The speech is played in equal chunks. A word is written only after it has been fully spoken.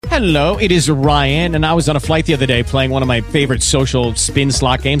Hello, it is Ryan, and I was on a flight the other day playing one of my favorite social spin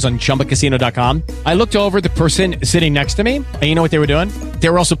slot games on ChumbaCasino.com. I looked over at the person sitting next to me, and you know what they were doing? They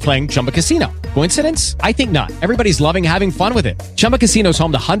were also playing Chumba Casino. Coincidence? I think not. Everybody's loving having fun with it. Chumba Casino is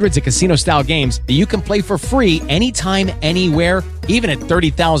home to hundreds of casino-style games that you can play for free anytime, anywhere, even at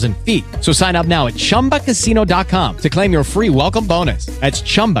 30,000 feet. So sign up now at ChumbaCasino.com to claim your free welcome bonus. That's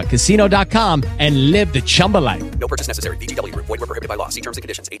ChumbaCasino.com and live the Chumba life. No purchase necessary. VGW. Void where prohibited by law. See terms and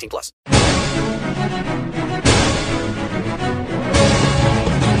conditions. 18+.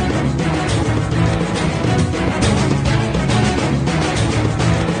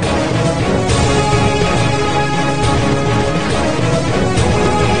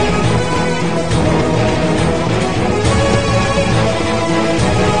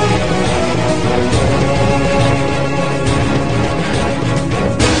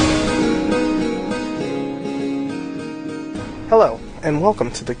 Hello, and welcome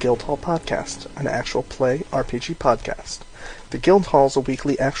to the Guildhall Podcast, an actual play RPG podcast. The Guildhall is a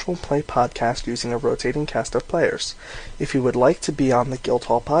weekly actual play podcast using a rotating cast of players. If you would like to be on the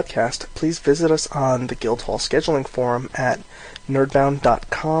Guildhall Podcast, please visit us on the Guildhall scheduling forum at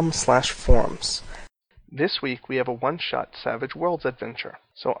nerdbound.com/forums. This week we have a one-shot Savage Worlds adventure,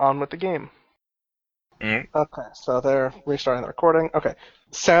 so on with the game. Okay, so they're restarting the recording. Okay,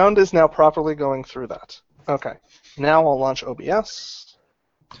 sound is now properly going through that. Okay, now I'll launch OBS.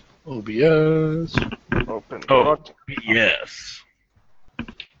 OBS. Open. Yes.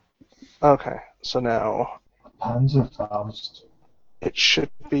 Okay, so now Panzerfaust. it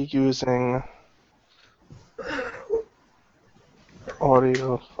should be using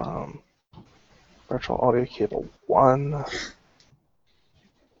audio from virtual audio cable 1.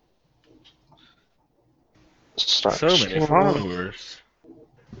 Start So many stream. followers.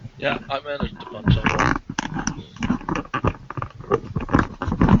 Yeah, I managed to punch someone.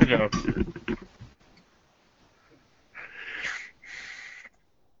 Good job.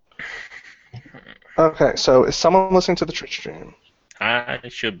 Okay, so is someone listening to the Twitch stream? I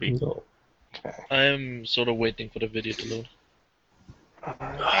should be. No. Okay. I'm sort of waiting for the video to load.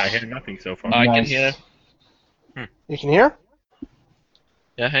 Alright. I hear nothing so far. Nice. I can hear. You can hear?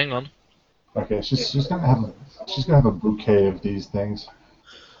 Yeah, hang on. Okay, she's gonna have a bouquet of these things.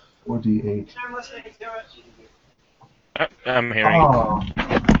 4d8. I'm hearing. Oh,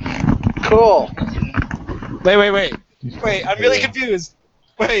 Cool. Wait, these I'm really confused.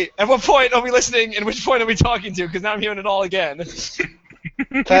 Wait, at what point are we listening and which point are we talking to? Because now I'm hearing it all again.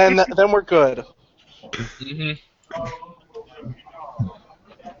 Then we're good. Mm-hmm.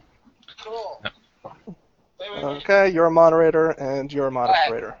 Cool. Wait. Okay, you're a moderator, and you're a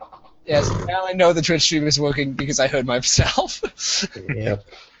moderator. Yes, now I know the Twitch stream is working because I heard myself. Yep.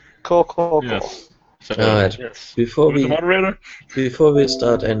 Cool. Yes. So, Alright. yes. Before Who's the we moderator?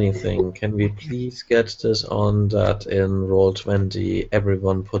 start anything, can we please get this on that in Roll20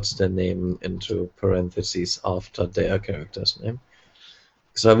 everyone puts their name into parentheses after their character's name?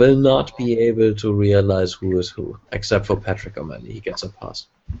 Because I will not be able to realize who is who, except for Patrick O'Malley. He gets a pass.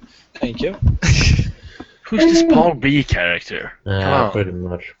 Thank you. Who's this Paul B character? Come Pretty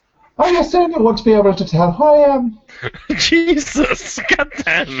much. I just certainly want to be able to tell who I am. on. Jesus, god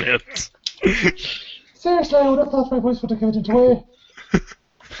damn it. Seriously, I would have thought my voice would have given it away.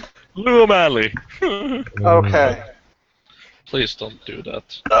 Lou O'Malley. Okay. Please don't do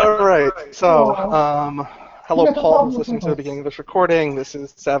that. Alright, so, hello Yeah, Paul, who's no, listening to no. the beginning of this recording. This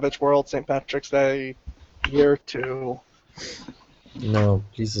is Savage World, St. Patrick's Day, year 2. No,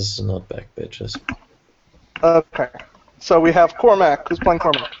 please, this is not back, bitches. Okay, so we have Cormac. Who's playing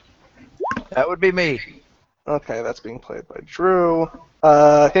Cormac? That would be me. Okay, that's being played by Drew.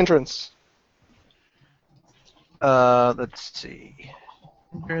 Hindrance. Let's see.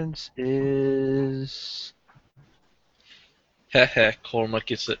 Hindrance is... Heh,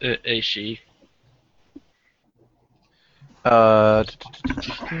 Cormac is a she. All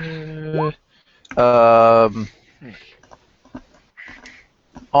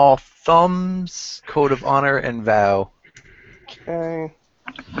thumbs, code of honor, and vow. Okay.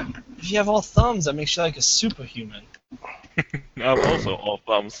 If you have all thumbs, that makes you like a superhuman. I'm also all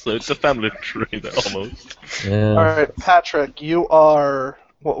thumbs, so it's a family tree there, almost. Yeah. Alright, Patrick, you are...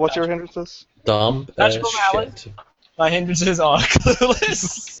 What's your hindrances? Dumb Patrick as O'Malley. shit. My hindrances are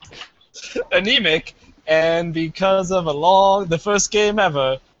clueless, anemic, and because of the first game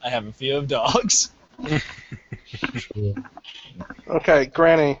ever, I have a fear of dogs. Okay,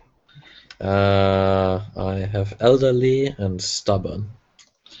 Granny. I have elderly and stubborn.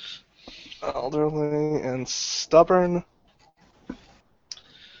 Elderly and stubborn.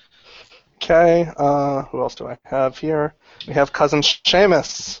 Okay, who else do I have here? We have Cousin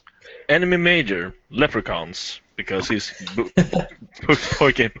Seamus. Enemy major, leprechauns, because he's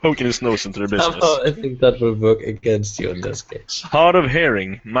poking his nose into their business. Somehow I think that will work against you in this case. Hard of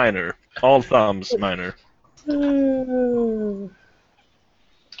hearing, minor. All thumbs, minor.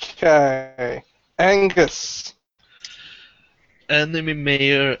 Okay, Angus. Enemy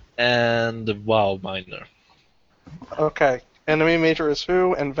mayor and WoW miner. Okay, enemy major is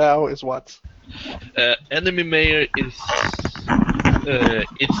who, and Vow is what? Enemy mayor is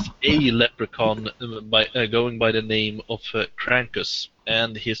it's a leprechaun going by the name of Krampus,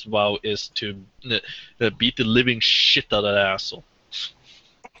 and his vow is to beat the living shit out of that asshole.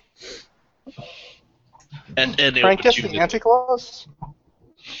 And any Krampus opportunity. the Anti-Claus?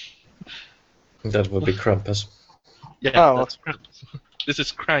 That would be Krampus. Yeah, Oh. that's Krampus. This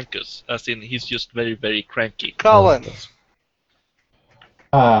is Krampus, as in he's just very, very cranky. Colin.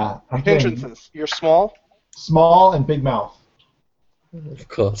 I'm thinking Hindrances. You're small? small and big mouth. Of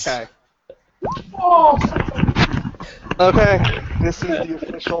course. Okay. Oh, Okay, this is the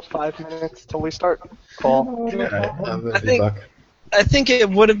official 5 minutes till we start. Call. I'm with I you, think- Buck. I think it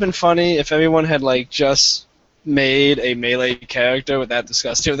would have been funny if everyone had like just made a melee character without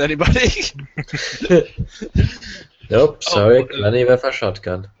discussing with anybody. Nope, sorry, Oh, Granny with a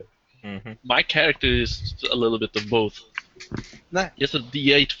shotgun. My character is a little bit of both. Nice. He has a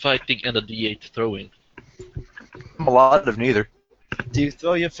D8 fighting and a D8 throwing. I'm a lot of neither. Do you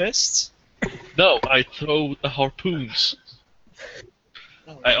throw your fists? No, I throw the harpoons.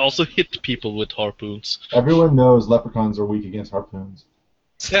 I also hit people with harpoons. everyone knows leprechauns are weak against harpoons.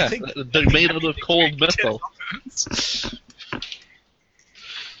 Yeah, they're made out of cold metal.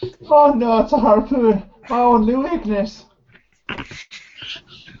 Oh no, it's a harpoon. My only weakness.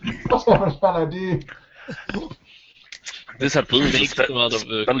 Whatever shall I do? This harpoon is Makes them out of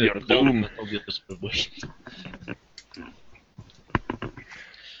spell your cold doom. metal just for weight.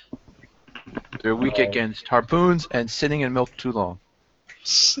 They're weak against harpoons and sitting in milk too long.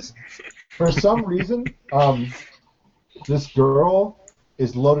 For some reason, this girl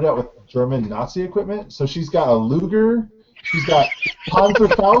is loaded out with German Nazi equipment. So she's got a Luger, she's got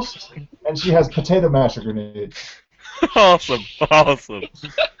Panzerfaust, and she has potato masher grenades. Awesome, awesome.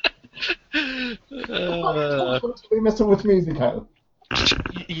 What's they messing with me, Kyle?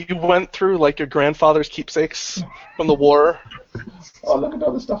 You went through like your grandfather's keepsakes from the war. Oh, look at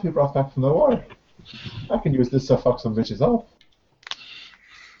all the stuff you brought back from the war. I can use this to fuck some bitches up.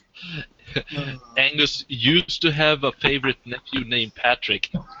 Angus used to have a favorite nephew named Patrick.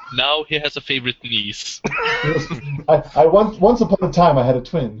 Now he has a favorite niece. I once upon a time I had a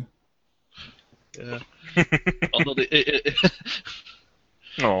twin. Yeah. Although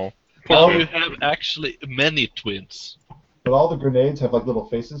No. now you have actually many twins. But all the grenades have like little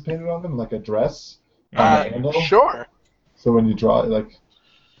faces painted on them, like a dress on the handle. Sure. So when you draw it, like,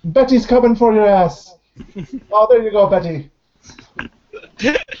 Betty's coming for your ass. Oh, there you go, Betty.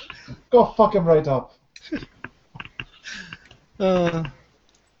 Go fuck him right up.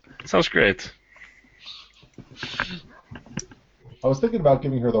 Sounds great. I was thinking about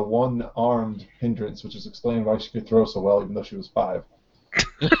giving her the one-armed hindrance, which is explaining why she could throw so well, even though she was 5.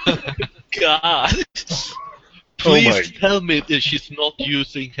 God! Oh my. Please tell me that she's not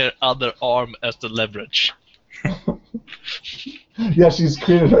using her other arm as the leverage. Yeah, she's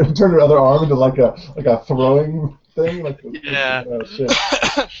turned her other arm into like a throwing thing. Like, Yeah. Oh shit.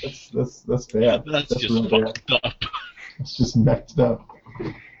 That's bad. That's just really bad. fucked up. It's just messed up.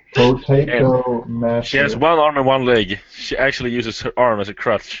 Potato masher. She has one arm and one leg. She actually uses her arm as a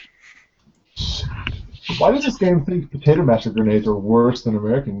crutch. Why does this game think potato masher grenades are worse than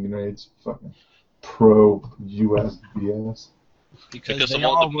American grenades? Fucking pro-US BS. Because of they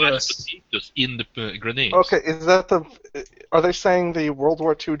all are the mashed worse. potatoes in the grenades. Okay, is that the? Are they saying the World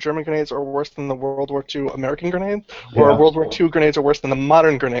War II German grenades are worse than the World War II American grenades, or Yeah. World War II grenades are worse than the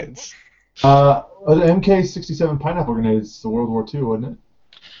modern grenades? An MK-67 pineapple grenade is the World War II, wasn't it?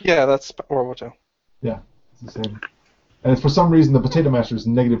 Yeah, that's World War II. Yeah, it's the same. And for some reason, the potato masher is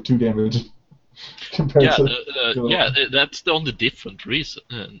 -2 damage compared Yeah, to. that's the only different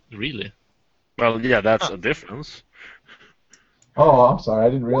reason, really. Well, yeah, that's a difference. Oh, I'm sorry. I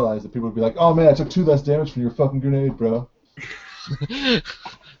didn't realize that people would be like, "Oh man, I took 2 less damage from your fucking grenade, bro." Yeah.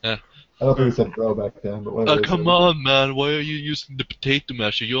 I don't think it said bro back then, but whatever. Come on, man, why are you using the potato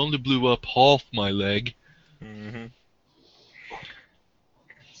masher? You only blew up half my leg. Mm-hmm.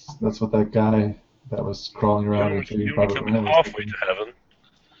 That's what that guy that was crawling around and You probably come halfway to heaven.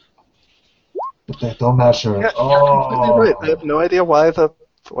 Potato masher. Yeah, you're completely right. I have no idea why the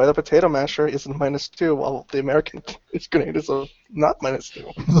The way the potato masher is a -2, while the American grenade is not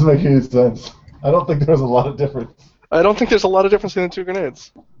 -2. Doesn't make any sense. I don't think there's a lot of difference. I don't think there's a lot of difference between the two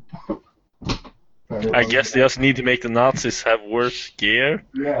grenades. I guess they just need to make the Nazis have worse gear.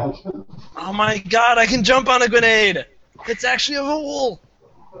 Yeah. Oh my god, I can jump on a grenade! It's actually a rule!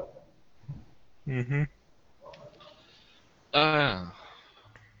 Mm-hmm.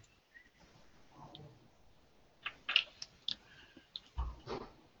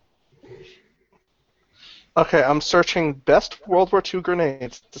 Okay, I'm searching best World War II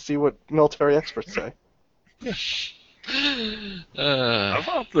grenades to see what military experts say. How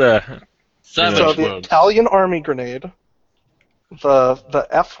about the Savage So the World. Italian Army grenade, the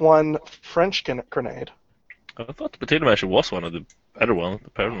F1 French grenade. I thought the potato masher was one of the better ones,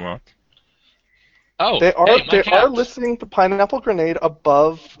 apparently not. Oh, They are hey, my they are cat. listing the pineapple grenade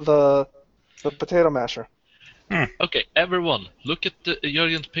above the potato masher. Okay, everyone, look at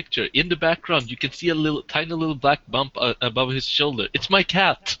Jurgen's picture. In the background, you can see a tiny little black bump above his shoulder. It's my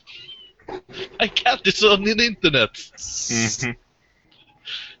cat. My cat is on the internet. Mm-hmm.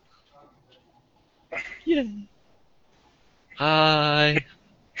 Yeah. Hi.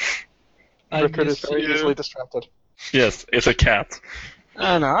 I Rickard is miss very you. easily distracted. Yes, it's a cat.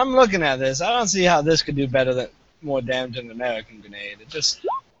 I don't know, I'm looking at this. I don't see how this could do more damage than an American grenade. It just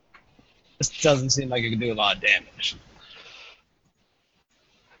doesn't seem like it could do a lot of damage.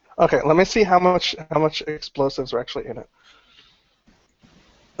 Okay, let me see how much explosives are actually in it.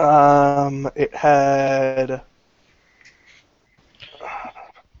 It had.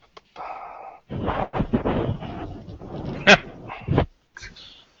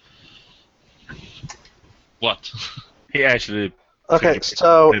 What? He actually. Okay,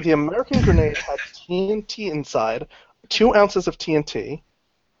 so the American grenade had TNT inside, 2 ounces of TNT,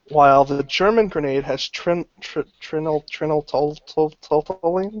 while the German grenade has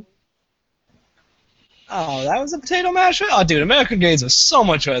trinyltoluene. Oh, that was a potato masher? Oh, dude, American grenades were so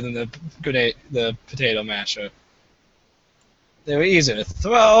much better than the potato masher. They were easier to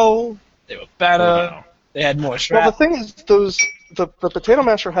throw. They were better. Wow. They had more Well, the shrapnel. thing is, the potato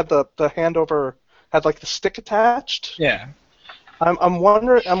masher had the handover had like the stick attached. Yeah. I'm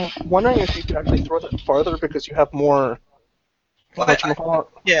wondering if you could actually throw that farther because you have more. Well, whatchamacallit.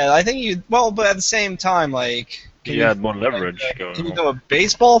 Yeah, I think you. Well, but at the same time, like, He had more leverage can going you on. go a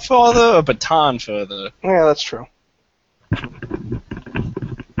baseball further or a baton further? Yeah, that's true.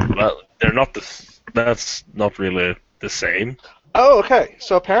 Well, they're not that's not really the same. Oh, okay.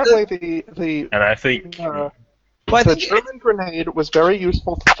 So apparently the And I think Well, I the think German grenade was very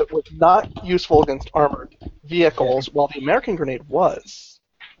useful. It was not useful against armored vehicles, while the American grenade was.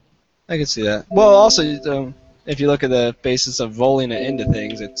 I can see that. Well, also, if you look at the basis of rolling it into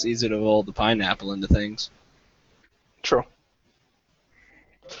things, it's easier to roll the pineapple into things. True.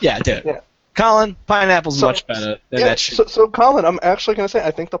 Yeah, dude. Yeah. Colin, pineapple's So- much better than Yeah. that shit. So Colin, I'm actually going to say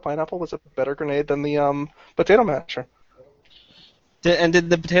I think the pineapple was a better grenade than the potato masher. Did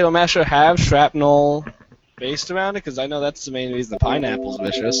the potato masher have shrapnel based around it? Because I know that's the main reason the pineapple's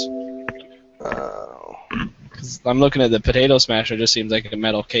vicious. Oh. Because I'm looking at the potato smasher, it just seems like a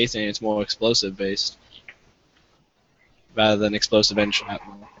metal casing. It's more explosive based, rather than explosive and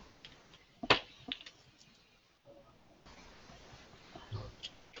shrapnel.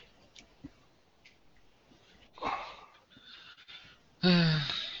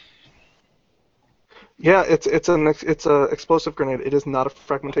 Yeah, it's a explosive grenade. It is not a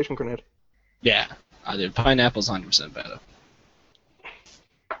fragmentation grenade. Yeah, dude, pineapple's 100% better.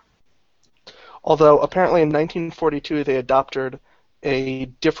 Although apparently in 1942 they adopted a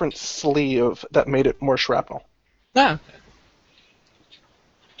different sleeve that made it more shrapnel. Ah,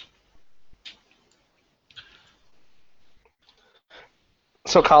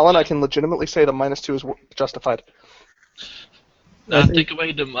 So Colin, I can legitimately say the -2 is justified. Take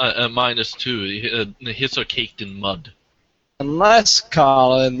away the -2. His are caked in mud. unless,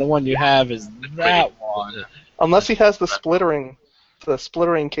 Colin, the one you have is that one. Unless he has the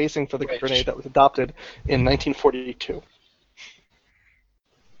splittering casing for the grenade that was adopted in 1942.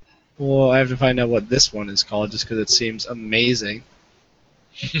 Well, I have to find out what this one is called just because it seems amazing.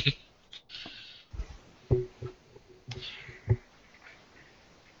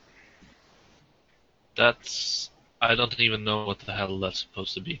 I don't even know what the hell that's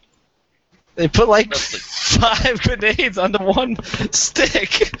supposed to be. They put like That's like- 5 grenades onto one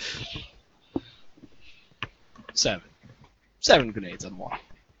stick. 7. 7 grenades on one.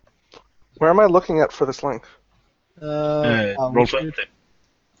 Where am I looking at for this link? roll 20.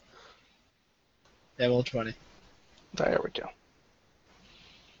 Yeah, roll 20. There we go.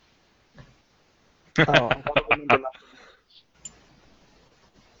 Oh, I gotta remember not-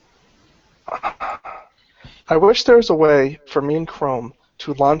 I wish there was a way for me in Chrome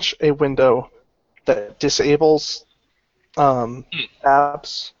to launch a window that disables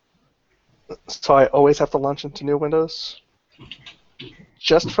tabs, so I always have to launch into new windows.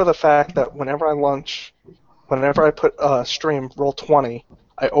 Just for the fact that whenever I put stream Roll20,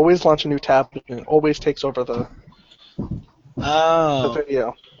 I always launch a new tab and it always takes over the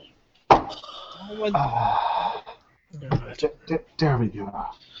video. There we go.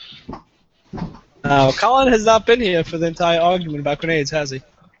 Colin has not been here for the entire argument about grenades, has he?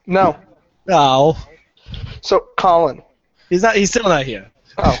 No. No. So Colin. He's still not here.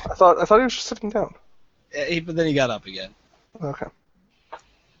 Oh, I thought he was just sitting down. But then he got up again. Okay.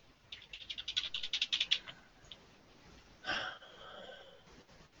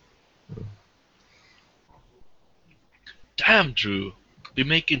 Damn, Drew. You're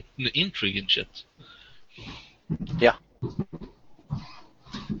making intrigue and shit. Yeah.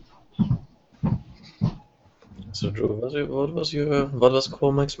 So Drew, what was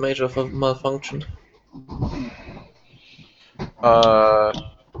Cormac's major malfunction? What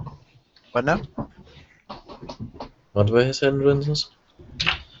now? What were his hindrances?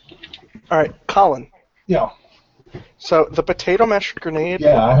 Alright, Colin. Yeah. So the potato mash grenade.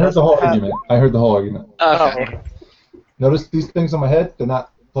 Yeah, I heard the whole argument. Okay. Notice these things on my head? They're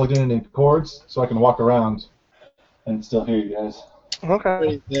not plugged in any cords, so I can walk around and still hear you guys.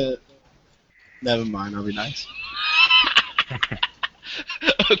 Okay. Never mind, I'll be nice.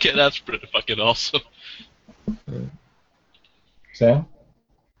 Okay, that's pretty fucking awesome. Sam?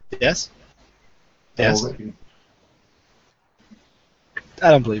 Yes? Yes? Oh, Ricky.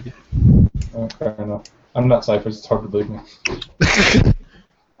 I don't believe you. Oh, fair enough. I'm not Cyphers, it's hard to believe me.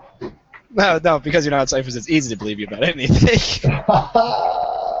 No, because you're not Cyphers, it's easy to believe you about anything.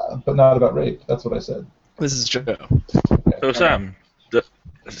 But not about rape, that's what I said. This is true. So Sam,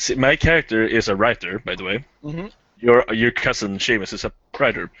 my character is a writer, by the way. Mm-hmm. Your cousin Seamus is a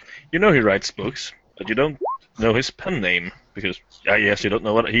writer. You know he writes books, but you don't know his pen name because I guess you don't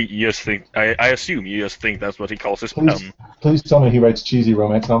know what he just think. I assume you just think that's what he calls his pen. Please tell me he writes cheesy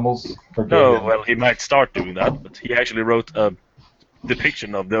romance novels. No, well he might start doing that, but he actually wrote a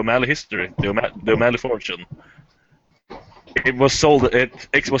depiction of the O'Malley history, the O'Malley fortune. It was sold.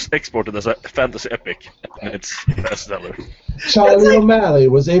 It was exported as a fantasy epic, and it's a bestseller. Charlie O'Malley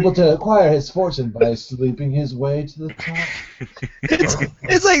was able to acquire his fortune by sleeping his way to the top.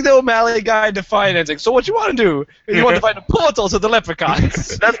 It's like the O'Malley guide to financing. So what you want to do is you want to find a portal to the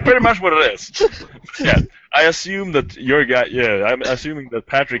leprechauns. That's pretty much what it is. Yeah, I assume that your guy. Yeah, I'm assuming that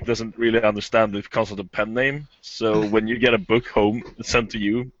Patrick doesn't really understand the concept of pen name. So when you get a book home sent to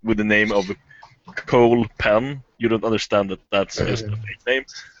you with the name of Cole Penn, you don't understand that that's just a fake name,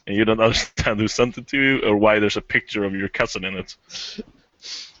 and you don't understand who sent it to you or why there's a picture of your cousin in it.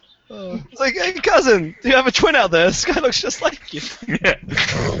 It's like, hey cousin, do you have a twin out there? This guy looks just like you. Yeah,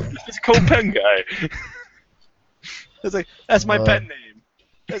 it's Cole Penn guy. It's like, that's my pen name.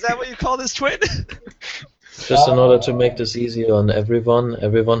 Is that what you call this twin? Just in order to make this easier on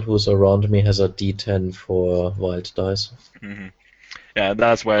everyone who's around me has a D10 for wild dice. Mm-hmm. Yeah,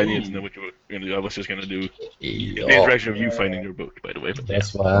 that's why I needed to know what you were going to do. I was just going to do the interaction of you finding your book, by the way. But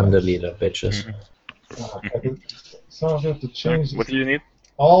that's why I'm the leader, bitches. Mm-hmm. So I have to change. What do you need?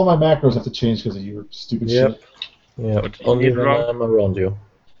 All my macros have to change because of your stupid shit. Yeah, only when I'm around you.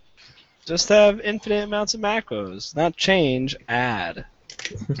 Just have infinite amounts of macros. Not change, add.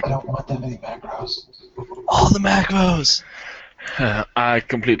 I don't want that many macros. All the macros! I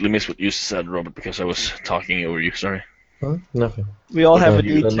completely missed what you said, Robert, because I was talking over you. Sorry. Huh? Nothing. We all have a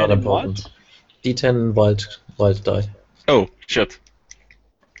D10 D10 not and important. what? D10 wild die. Oh, shit.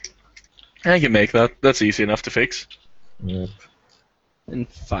 I can make that. That's easy enough to fix. Yep. And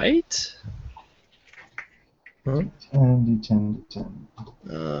fight? Huh? D10.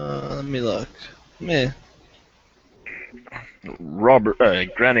 Let me look. Meh. Robert,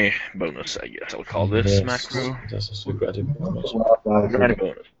 Granny bonus, I guess I'll call this Yes, macro. this is a granny bonus. Granny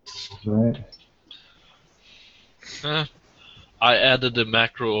bonus. Right. I added the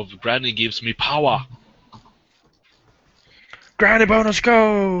macro of Granny gives me power. Granny bonus,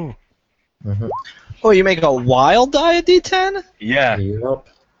 go! Mm-hmm. Oh, you make a wild die at D10? Yeah. Yep.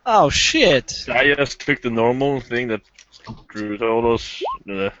 Oh, shit. I just took the normal thing that Drew told us,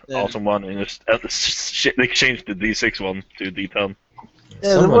 the awesome one, and just they changed the D6 one to D10.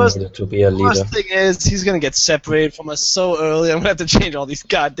 Yeah, Someone needed to be a leader. worst thing is, he's gonna get separated from us so early, I'm gonna have to change all these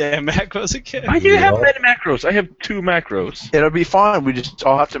goddamn macros again. Why do you have many macros? I have 2 macros. It'll be fine. We just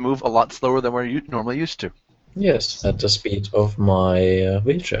all have to move a lot slower than we're normally used to. Yes, at the speed of my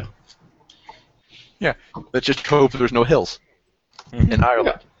wheelchair. Yeah. Let's just hope there's no hills in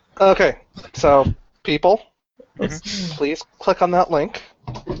Ireland. Okay, so people, Please click on that link.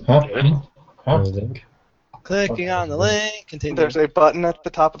 Huh? I Huh? think. Clicking on the link. Continue. There's a button at the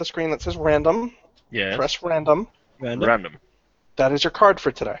top of the screen that says random. Yes. Press random. Random. That is your card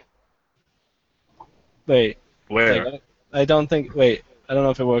for today. Wait. Where? Wait, I don't think. Wait. I don't know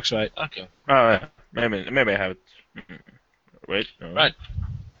if it works right. Okay. Oh, yeah. Maybe I have it. Wait. No. Right.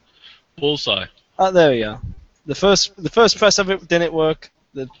 Bullseye. Oh, there we go. The first press of it didn't work.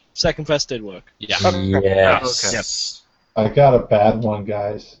 The second press did work. Yeah. Yes. I got a bad one,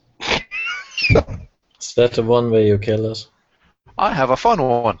 guys. Is that the one where you kill us? I have a fun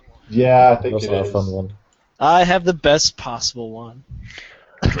one. Yeah, I think That's it a is. fun one. I have the best possible one.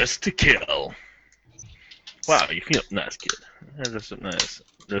 Press to kill. Wow, you feel nice, kid. That's nice.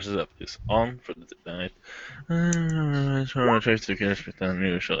 Dresses up is on for the night. Tries to kill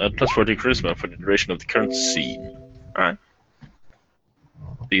unusual. At plus 40 charisma for the duration of the current scene. Alright.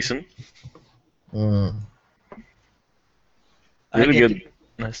 Decent. Mm. Really good.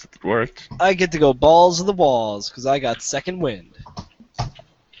 Nice that it worked. I get to go balls to the walls because I got second wind,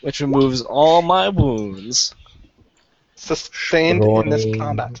 which removes all my wounds. Sustained in this Rolling.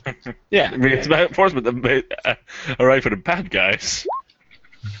 combat. Yeah. I mean, it's about enforcement. Alright for the bad guys.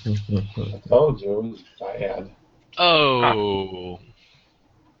 I told you it was bad. Oh.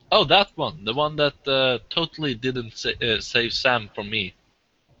 Oh, that one. The one that totally didn't save Sam for me.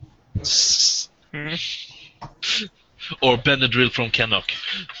 Or Benadryl from Kennock.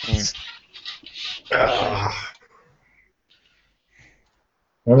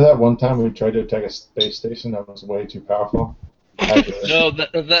 Remember that one time we tried to attack a space station that was way too powerful? No,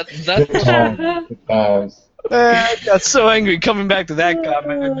 that Good times. Good times. I got so angry coming back to that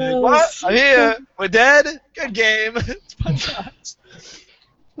comment. I'd be like, what? I'm here. We're dead. Good game. It's fun times.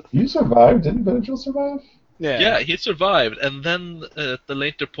 You survived? Didn't Benadryl survive? Yeah, he survived, and then at the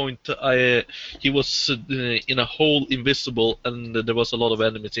later point, he was in a hole, invisible, and there was a lot of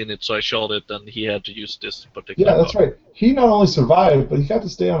enemies in it, so I shot it, and he had to use this particular. Yeah, that's right. He not only survived, but he got to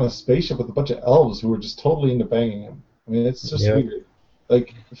stay on a spaceship with a bunch of elves who were just totally into banging him. I mean, it's just weird.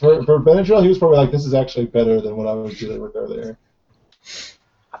 Like, for Benadryl, he was probably like, this is actually better than what I was dealing with earlier.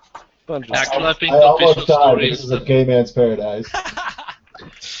 Actually, I think I the almost official died, story but this is is a that gay man's paradise.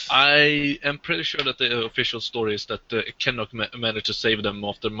 I am pretty sure that the official story is that Kennock managed to save them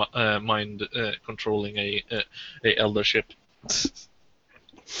after mind controlling a elder ship.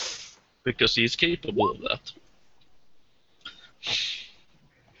 Because he's capable of that.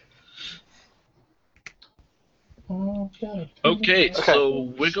 Okay,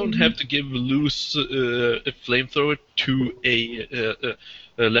 so we're going to have to give loose a flamethrower to a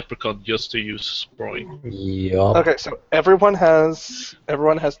leprechaun just to use sproing. Yup. Okay, so everyone has 3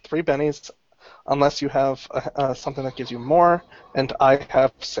 bennies, unless you have something that gives you more, and I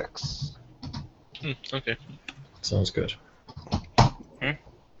have 6. Okay. Sounds good.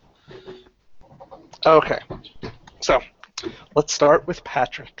 Okay, so let's start with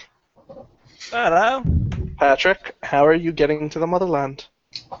Patrick. Hello. Patrick, how are you getting to the motherland?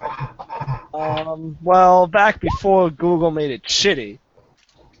 Well, back before Google made it shitty,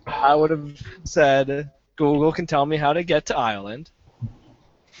 I would have said Google can tell me how to get to Ireland,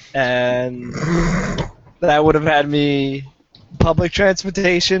 and that would have had me public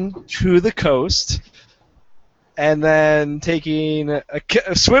transportation to the coast, and then taking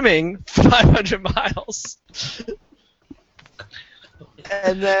swimming 500 miles,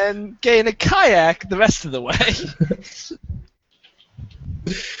 and then getting a kayak the rest of the way.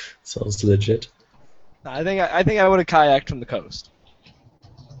 Sounds legit. I think I would have kayaked from the coast.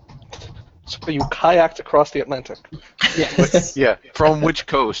 So you kayaked across the Atlantic. Yes. Yeah. From which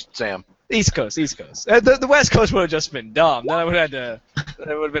coast, Sam? East Coast, East Coast. The West Coast would have just been dumb. Then I would have had to.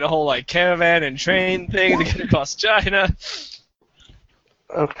 There would have been a whole like caravan and train thing to get across China.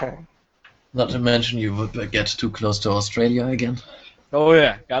 Okay. Not to mention you would get too close to Australia again. Oh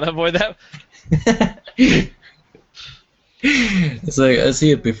yeah, gotta avoid that. It's like I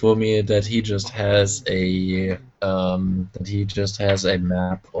see it before me that he just has a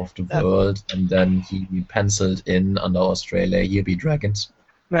map of the world, and then he penciled in under Australia here be dragons.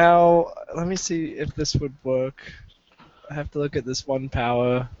 Now let me see if this would work. I have to look at this one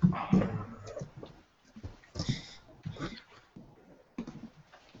power.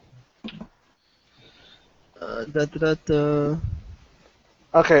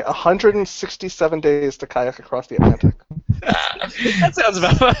 Okay, 167 days to kayak across the Atlantic. That sounds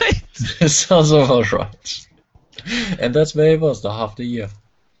about right. It sounds about right. And that's where he was, the half the year.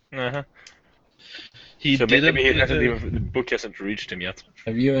 Uh-huh. He So didn't. maybe the book hasn't reached him yet.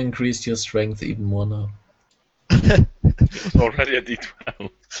 Have you increased your strength even more now? It's already a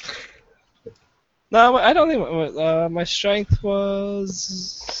D12. No, I don't think my strength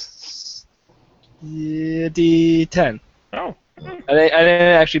was D10. Oh. I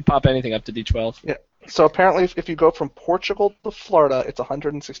didn't actually pop anything up to D12. Yeah. So apparently, if you go from Portugal to Florida, it's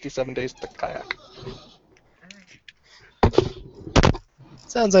 167 days to kayak.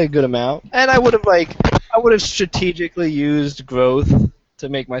 Sounds like a good amount. And I would have strategically used growth to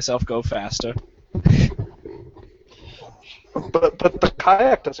make myself go faster. But the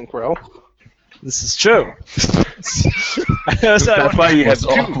kayak doesn't grow. This is true. That's why he has two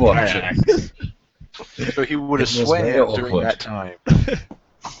awkward. kayaks. So he would have It was swam very during awkward. that time.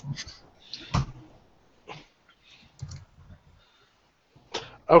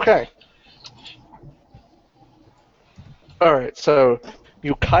 Okay. Alright, so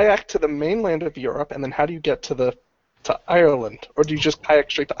you kayak to the mainland of Europe, and then how do you get to Ireland? Or do you just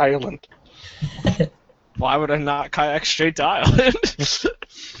kayak straight to Ireland? Why would I not kayak straight to Ireland?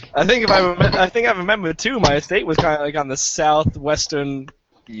 I think I remember too. My estate was kind of like on the southwestern.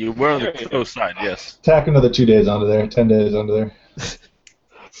 You were on the close side, yes. Tack another 2 days onto there, 10 days onto there.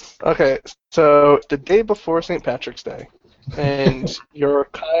 Okay, so the day before St. Patrick's Day, and your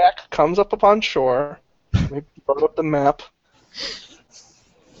kayak comes up upon shore. Maybe load up the map.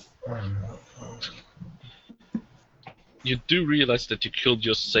 You do realize that you could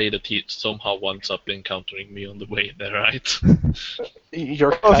just say that he somehow winds up encountering me on the way there, right?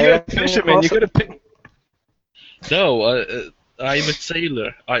 Your Oh, if you're a kayak fisherman, you could have picked. No, I'm a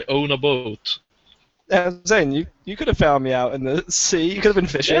sailor. I own a boat. I'm saying you could have found me out in the sea. You could have been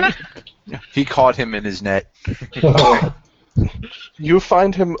fishing. He caught him in his net. You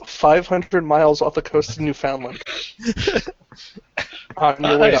find him 500 miles off the coast of Newfoundland. On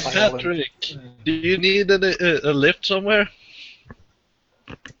your way Hi, to Ireland. Patrick. Do you need a lift somewhere?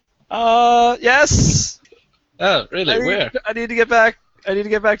 Yes. Oh, really? Where? I need to get back. I need to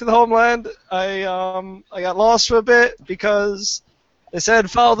get back to the homeland. I got lost for a bit because they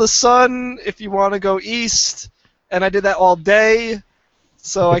said follow the sun if you want to go east, and I did that all day.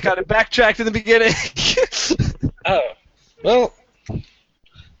 So I kind of backtracked in the beginning. Oh, well.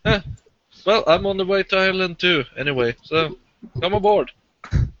 Well, I'm on the way to Ireland too. Anyway, so come aboard.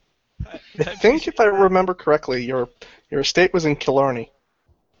 I think if I remember correctly, your estate was in Killarney.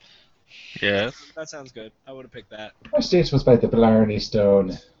 Yes. That sounds good. I would have picked that. My state was by the Blarney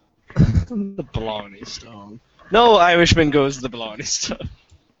Stone. The Blarney Stone. No Irishman goes to the Blarney Stone.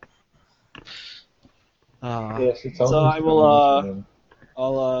 Yes, it's So almost I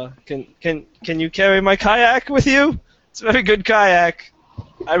will. Can you carry my kayak with you? It's a very good kayak.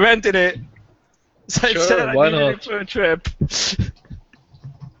 I rented it. So I Sure, said I why needed not? it for a trip.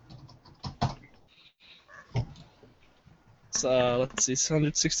 So let's see,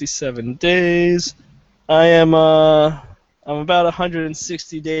 167 days. I'm about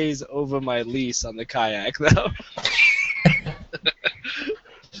 160 days over my lease on the kayak though.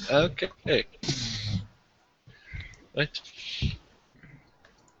 Okay. Right.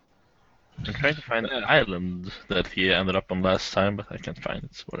 I'm trying to find an island that he ended up on last time, but I can't find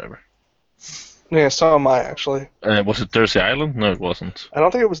it. Whatever. Yeah, so am I, actually. Was it Dursey Island? No, it wasn't. I don't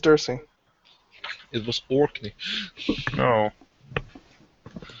think it was Dursey. It was Orkney. No.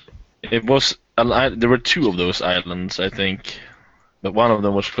 It was. There were two of those islands, I think, but one of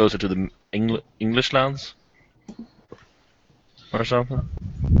them was closer to the English lands, or something.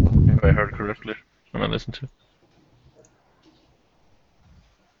 If I heard correctly when I listened to.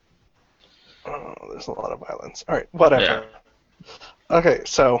 Oh, there's a lot of islands. Alright, whatever. Yeah. Okay,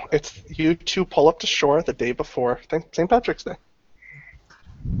 so it's you two pull up to shore the day before St. Patrick's Day.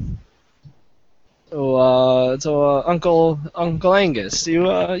 So Uncle Angus, you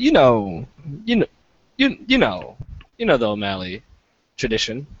know the O'Malley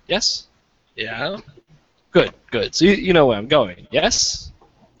tradition, yes? Yeah. Good. So you know where I'm going, yes?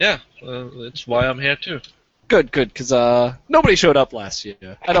 Yeah. That's why I'm here too. Good, because nobody showed up last year.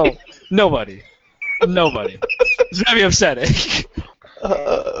 Nobody. It's very upsetting.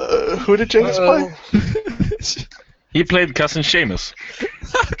 Who did James play? He played Cousin Seamus.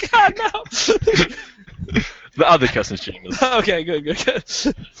 Oh God, no! The other Cousin Seamus. Okay, good.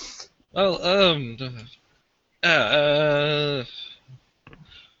 Well,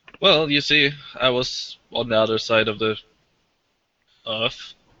 well, you see, I was on the other side of the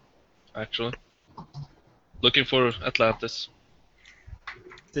Earth, actually, looking for Atlantis.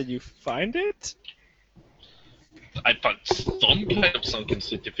 Did you find it? I found some kind of sunken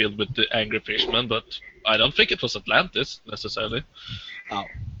city filled with the angry fishermen, but I don't think it was Atlantis necessarily. Oh.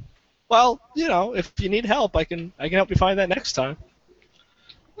 Well, if you need help, I can help you find that next time.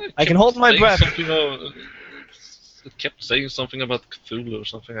 I can hold my Saying breath. Something It kept saying something about Cthulhu or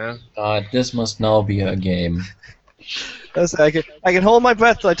something. This must now be a game. I can hold my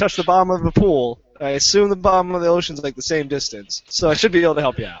breath till I touch the bottom of the pool. I assume the bottom of the ocean's like the same distance, so I should be able to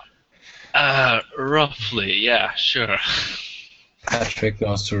help you out. Roughly, yeah, sure. Patrick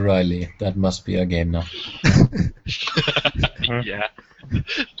goes to Riley. That must be a game now. Yeah.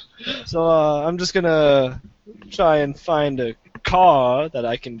 So I'm just gonna try and find a car that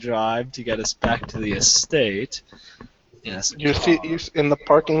I can drive to get us back to the estate. Yes. You see, in the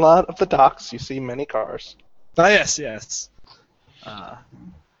parking lot of the docks, you see many cars. Ah, yes.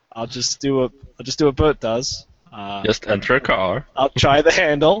 I'll just do what Bert does. Just enter a car. I'll try the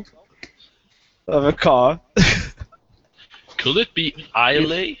handle of a car. Could it be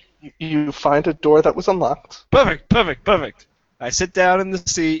Islay? You find a door that was unlocked. Perfect. I sit down in the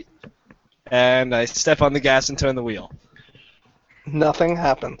seat and I step on the gas and turn the wheel. Nothing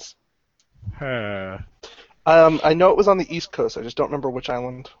happens. Huh. I know it was on the East Coast. I just don't remember which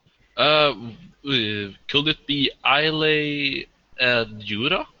island. Could it be Islay and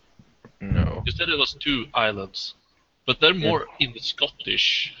Jura? No. You said it was 2 islands, but they're more in the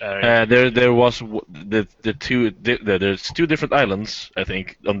Scottish area. There was there's 2 different islands, I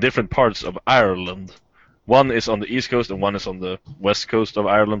think, on different parts of Ireland. One is on the East Coast and one is on the West Coast of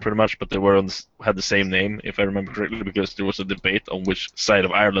Ireland, pretty much. But they had the same name, if I remember correctly, because there was a debate on which side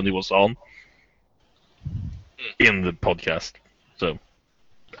of Ireland he was on in the podcast. So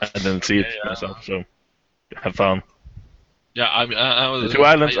I didn't see it myself. So have fun. Yeah, the 2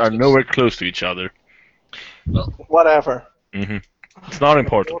 islands are nowhere close to each other. Well, whatever. It's not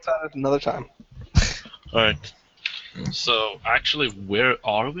important. We'll talk another time. Alright. So, actually, where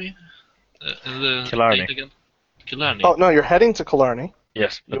are we? In the Killarney. date again? Killarney. Oh no, you're heading to Killarney.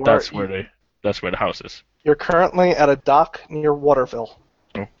 Yes, but that's where the house is. You're currently at a dock near Waterville.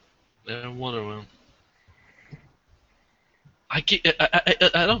 Waterville. I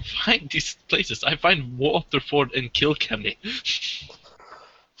don't find these places. I find Waterford and Kilkenny.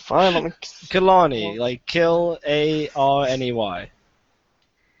 Fine, let me. Killarney, like Killarney.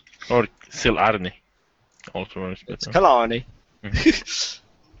 Or Killarney. Also, it's Killarney.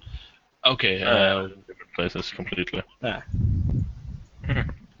 Okay. Different places completely. Yeah.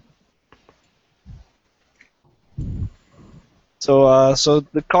 So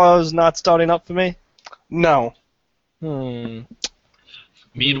the car's not starting up for me? No.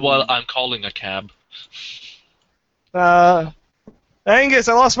 Meanwhile, I'm calling a cab. Angus,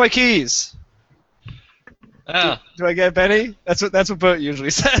 I lost my keys. Do I get Benny? That's what Bert usually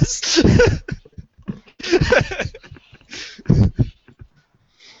says.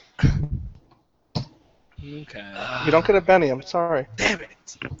 Okay. You don't get a Benny, I'm sorry. Damn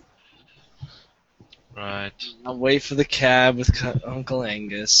it. Right. I'll wait for the cab with Uncle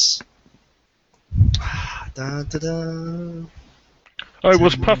Angus. Da, da, da. Oh, it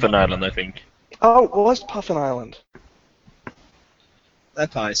was Puffin Island, I think. Oh, it was Puffin Island.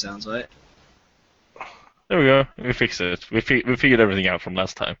 That probably sounds right. There we go. We fixed it. We figured everything out from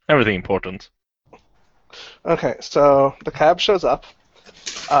last time. Everything important. Okay, so the cab shows up.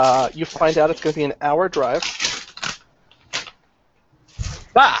 You find out it's going to be an hour drive.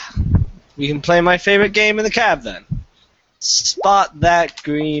 We can play my favorite game in the cab then. Spot that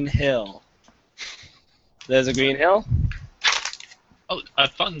green hill. There's a green hill. Oh, I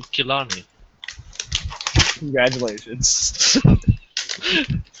found Killarney. Congratulations.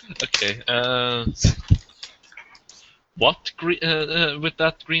 Okay. What with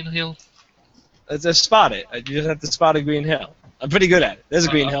that green hill? Just spot it. You just have to spot a green hill. I'm pretty good at it. There's a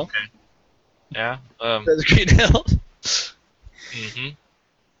green hill. Okay. Yeah. There's a green hill. Mhm.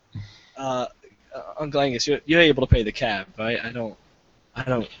 Uncle Angus, you're able to pay the cab, right? I don't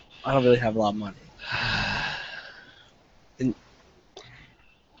really have a lot of money. And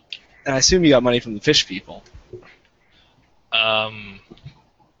I assume you got money from the fish people.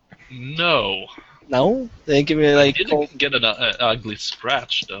 No. No? They didn't give me like. I didn't get an ugly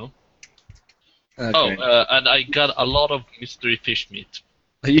scratch though. Okay. And I got a lot of mystery fish meat.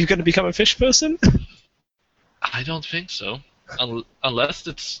 Are you gonna become a fish person? I don't think so. Unless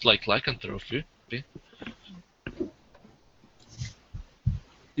it's like lycanthropy.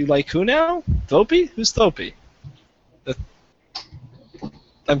 You like who now? Thopi? Who's Thopi?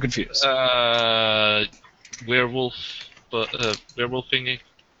 I'm confused. Werewolf, but werewolf thingy,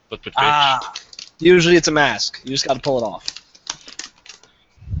 but with fish. Usually it's a mask. You just gotta pull it off.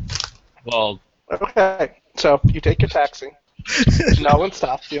 Well. Okay, so you take your taxi. No one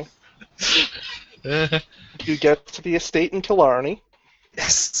stops you. You get to the estate in Killarney.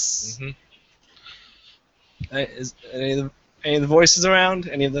 Yes. Mm-hmm. Is any of the voices around?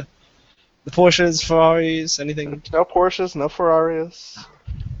 Any of the The Porsches, Ferraris, anything? No Porsches, no Ferraris.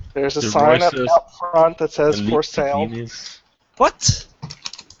 There's a The sign up Royces, out front that says Elite for sale. bikinis. What?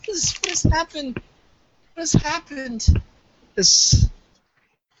 What has happened? What has happened? This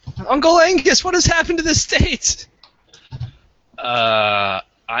Uncle Angus, what has happened to the state? I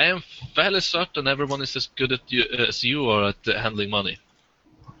am fairly certain everyone is as good as you are at handling money.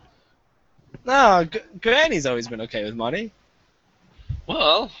 No, Granny's always been okay with money.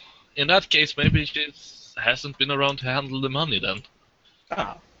 Well, in that case, maybe she hasn't been around to handle the money then.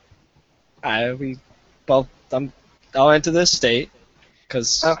 Oh. I'll enter the estate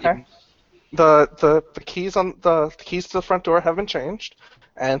because Okay. The keys on the keys to the front door haven't changed,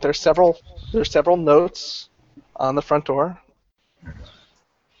 and there's several notes on the front door.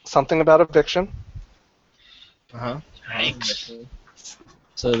 Something about eviction. Thanks.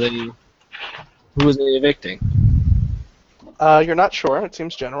 So who is they evicting? You're not sure. It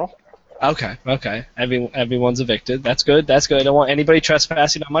seems general. Okay. Everyone's evicted. That's good. I don't want anybody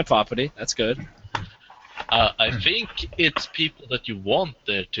trespassing on my property. That's good. I think it's people that you want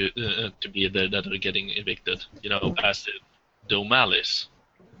there to be there that are getting evicted. As the O'Malley's.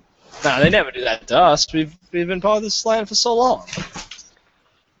 No, they never do that to us. We've been part of this land for so long.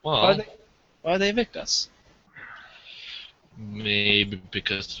 Well, Why they evict us? maybe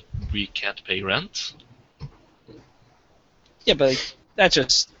because we can't pay rent. Yeah, but that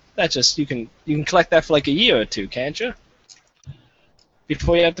just you can collect that for like a year or two, can't you?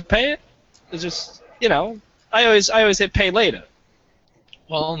 Before you have to pay it. It's just I always hit pay later.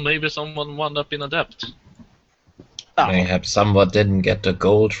 Well, maybe someone wound up in a debt. Oh. Perhaps someone didn't get the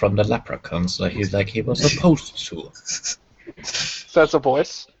gold from the leprechaun, so he's like he was supposed to. That's a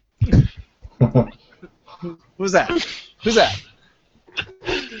voice. Who's that? Who's that?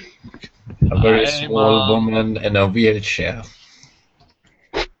 A very small woman in a wheelchair.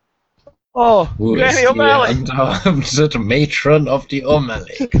 Oh, Who is Granny O'Malley. the matron of the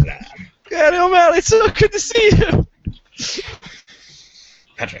O'Malley clan. Granny O'Malley, it's so good to see you.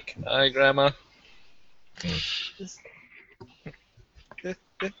 Patrick. Hi, Grandma.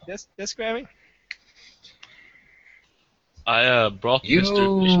 Yes, Grammy. I brought You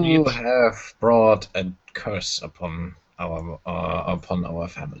Mr. Vishneet. have brought a curse upon our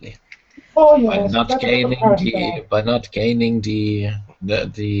family. Oh By yes. not that's gaining the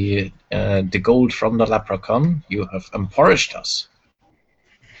gold from the leprechaun, you have impoverished us.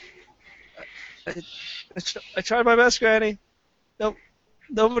 I tried my best, Granny. Nope.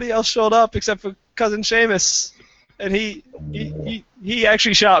 Nobody else showed up except for cousin Seamus, and he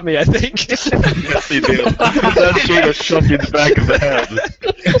actually shot me, I think. Yes, he did. That Seamus shot you in the back of the head.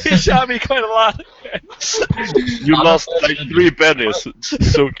 He shot me quite a lot. You lost like 3 pennies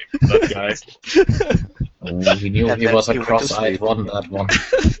soaking from that guy. Oh, we knew And he then was he a went to cross-eyed sleep. one, that one.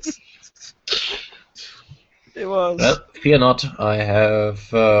 It was. Well, fear not. I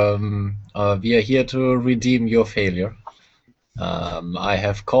have. We are here to redeem your failure. I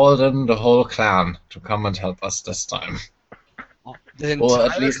have called in the whole clan to come and help us this time. The Or at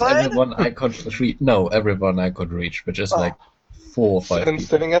entire least clan? everyone I could reach. No, everyone I could reach, which is like 4 or 5 And people.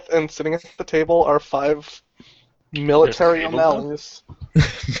 sitting at the table are 5 military There's a table O'Malleys.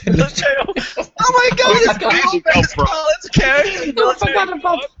 Military. Oh my God! It's Where did it come from? It's character. Military.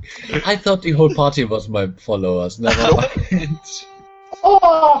 I thought the whole party was my followers. Never mind.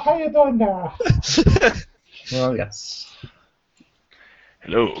 Oh, how you doing there? Well, yes.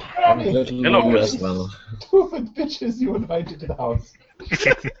 Hello. And Granny, little Hello. Lou as well. stupid bitches you invited to the house.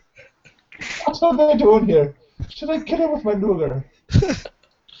 What are they doing here? Should I kill him with my Luger?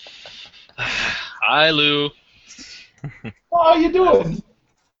 Hi, Lou. What are you doing?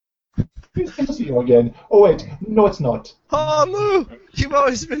 It's good to see you again. Oh wait, no it's not. Oh, Lou, you've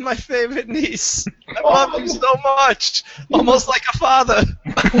always been my favorite niece. I love you so much, almost like a father.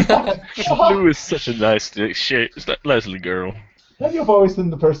 Lou is such a nice little girl. And you've always been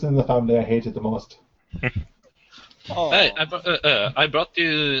the person in the family I hated the most. Oh. Hey, I brought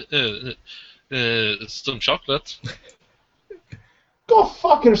you some chocolate. Go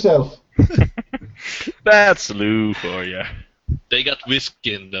fuck yourself. That's Lou for you. They got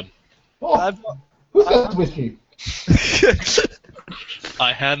whiskey in them. Oh, who's got whiskey?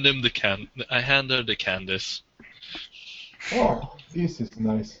 I hand her the candies. Oh, this is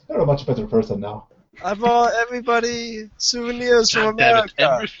nice. You're a much better person now. I brought everybody souvenirs from God damn it!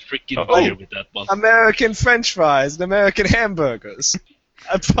 America. Every freaking Oh. year with that one. American French fries and American hamburgers.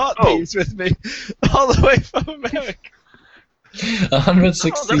 I brought these with me all the way from America.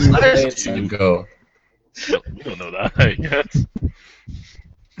 116 Oh, that's days ago. Well, we don't know that, I guess.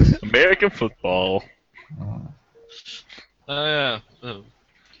 American football. Yeah.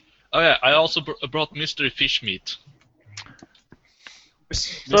 Oh yeah, I also brought mystery fish meat.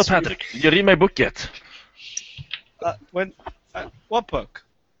 So, Patrick, did you read my book yet? What book?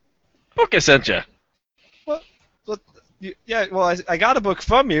 Book I sent you. Well, I got a book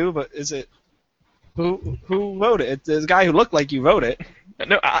from you, but is it who wrote it? There's a guy who looked like you wrote it.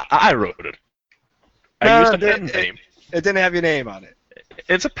 No, I wrote it. I used a pen name. It didn't have your name on it.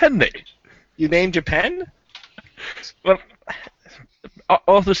 It's a pen name. You named your pen? Well,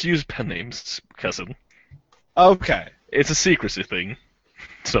 authors use pen names, cousin. Okay. It's a secrecy thing,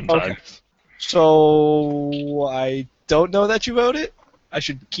 sometimes. Okay. So I don't know that you wrote it? I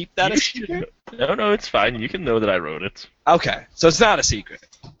should keep that a secret? No, it's fine. You can know that I wrote it. Okay, so it's not a secret.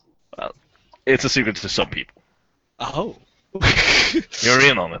 Well, it's a secret to some people. Oh. You're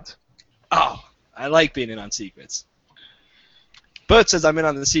in on it. Oh, I like being in on secrets. Bert says I'm in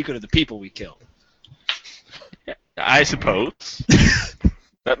on the secret of the people we killed. I suppose.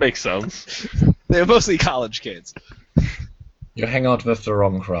 That makes sense. They're mostly college kids. You hang out with the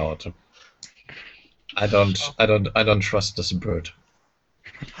wrong crowd. I don't trust this bird.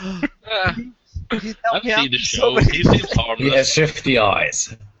 I've seen the show. He seems harmless. He has shifty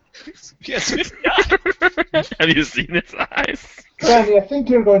eyes. Yes, 50 eyes. Have you seen his eyes? Randy, I think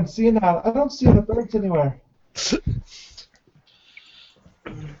you're going senile. I don't see any birds anywhere.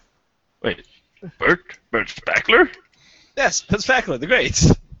 Wait, Bert Spackler? Yes, that's Spackler, the Great.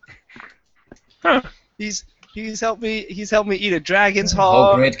 Huh. He's helped me eat a dragon's How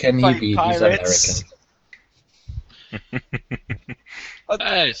heart. great can he fight be? pirates. He's American.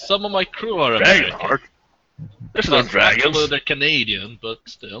 Hey, some of my crew are Dragon American. heart? There's no dragons. They're Canadian, but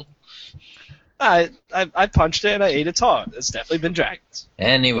still. I punched it and I ate its heart. It's definitely been dragons.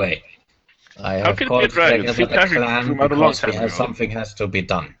 Anyway, I How have can it be called a dragon? together See, the Patrick clan threw him out a long because time ago. something has to be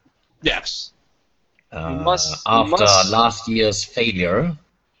done. Yes. After must- last year's failure,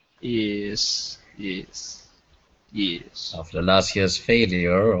 Yes. after last year's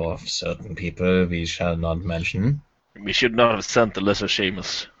failure of certain people we shall not mention, We should not have sent the lesser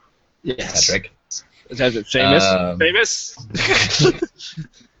Seamus. Yes. Patrick. Is that famous? Famous?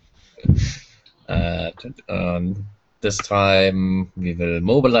 This time we will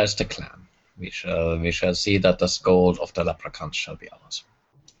mobilize the clan. We shall see that the gold of the leprechauns shall be ours.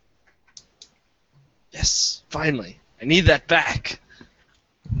 Yes, finally. I need that back.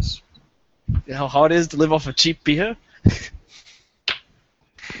 Yes. You know how hard it is to live off of cheap beer?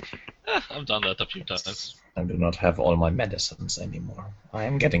 I've done that a few times. I do not have all my medicines anymore. I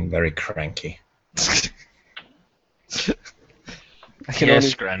am getting very cranky. I can Yes,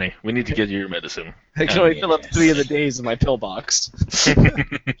 only, Granny. We need to get you your medicine. I can only fill up yes. 3 of the days in my pill box.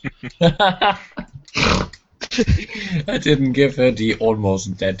 I didn't give her the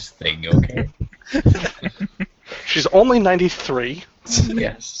almost dead thing, okay? She's only 93.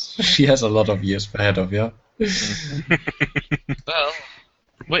 Yes. She has a lot of years ahead of you. Well,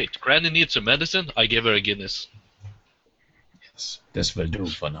 wait, Granny needs some medicine? I gave her a Guinness. Yes, this will do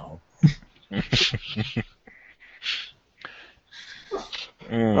for now.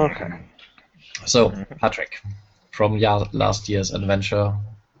 Okay. So, Patrick, from last year's adventure,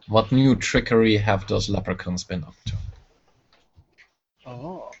 what new trickery have those leprechauns been up to?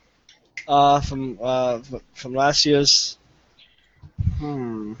 From last year's,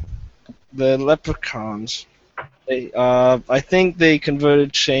 the leprechauns. I think they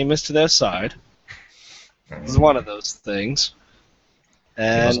converted Seamus to their side. It's one of those things.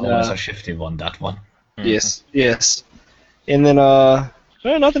 It was And always a shifty one, that one. yes. And then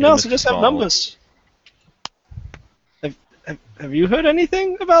nothing else. I just have numbers. Have you heard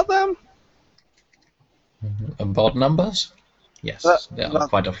anything about them? About numbers? Yes, there are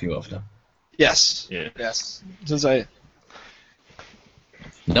quite a few of them. Yes. Yeah. Yes. Since I.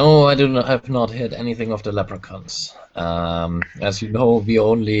 No, I have not heard anything of the leprechauns. As you know, we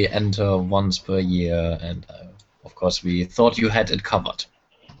only enter once per year, and of course we thought you had it covered.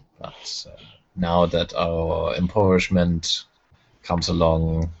 But now that our impoverishment comes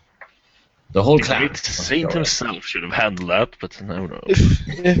along, the whole The clan. great saint himself should have handled that, but no.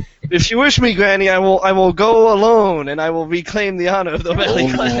 If you wish me, Granny, I will go alone, and I will reclaim the honor of the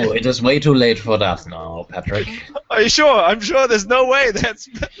Valley Clan. Oh, it is way too late for that now, Patrick. Are you sure? I'm sure there's no way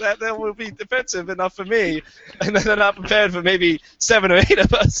that will be defensive enough for me, and that they're not prepared for maybe 7 or 8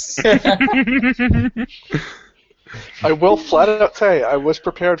 of us. I will flat out say I was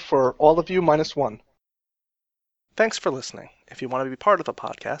prepared for all of you minus 1. Thanks for listening. If you want to be part of the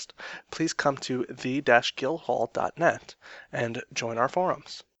podcast, please come to the-guildhall.net and join our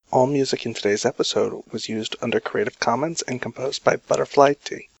forums. All music in today's episode was used under Creative Commons and composed by Butterfly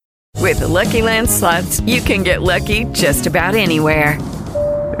T. With the Lucky Land Slots, you can get lucky just about anywhere.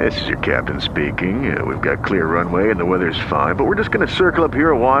 This is your captain speaking. We've got clear runway and the weather's fine, but we're just going to circle up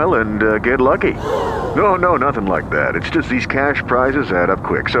here a while and get lucky. No, nothing like that. It's just these cash prizes add up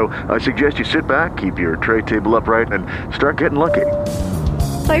quick. So I suggest you sit back, keep your tray table upright, and start getting lucky.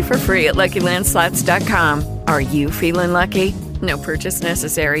 Play for free at LuckyLandSlots.com. Are you feeling lucky? No purchase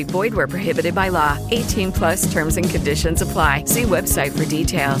necessary. Void where prohibited by law. 18+ terms and conditions apply. See website for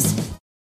details.